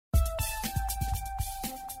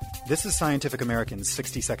This is Scientific American's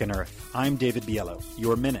 60-Second Earth. I'm David Biello.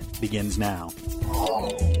 Your minute begins now. Do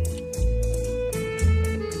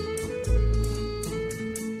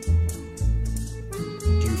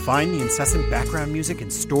you find the incessant background music in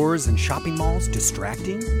stores and shopping malls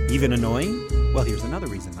distracting, even annoying? Well, here's another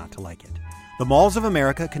reason not to like it. The malls of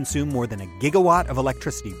America consume more than a gigawatt of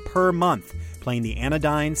electricity per month, playing the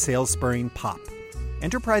anodyne, sales-spurring pop.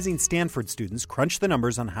 Enterprising Stanford students crunched the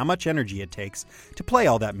numbers on how much energy it takes to play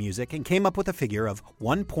all that music and came up with a figure of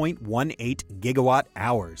 1.18 gigawatt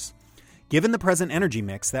hours. Given the present energy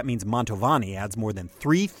mix, that means Mantovani adds more than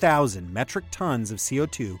 3,000 metric tons of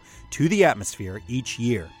CO2 to the atmosphere each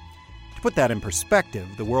year. To put that in perspective,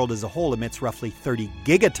 the world as a whole emits roughly 30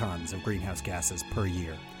 gigatons of greenhouse gases per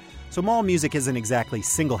year. So mall music isn't exactly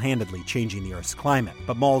single-handedly changing the Earth's climate,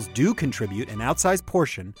 but malls do contribute an outsized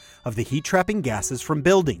portion of the heat-trapping gases from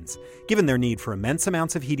buildings, given their need for immense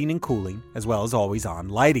amounts of heating and cooling, as well as always-on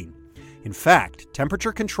lighting. In fact,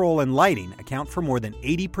 temperature control and lighting account for more than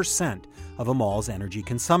 80% of a mall's energy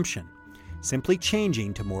consumption. Simply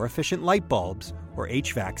changing to more efficient light bulbs or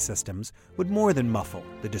HVAC systems would more than muffle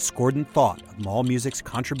the discordant thought of mall music's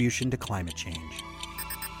contribution to climate change.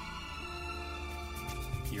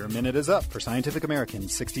 Your minute is up for Scientific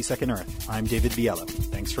American's 60-Second Earth. I'm David Biello.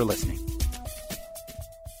 Thanks for listening.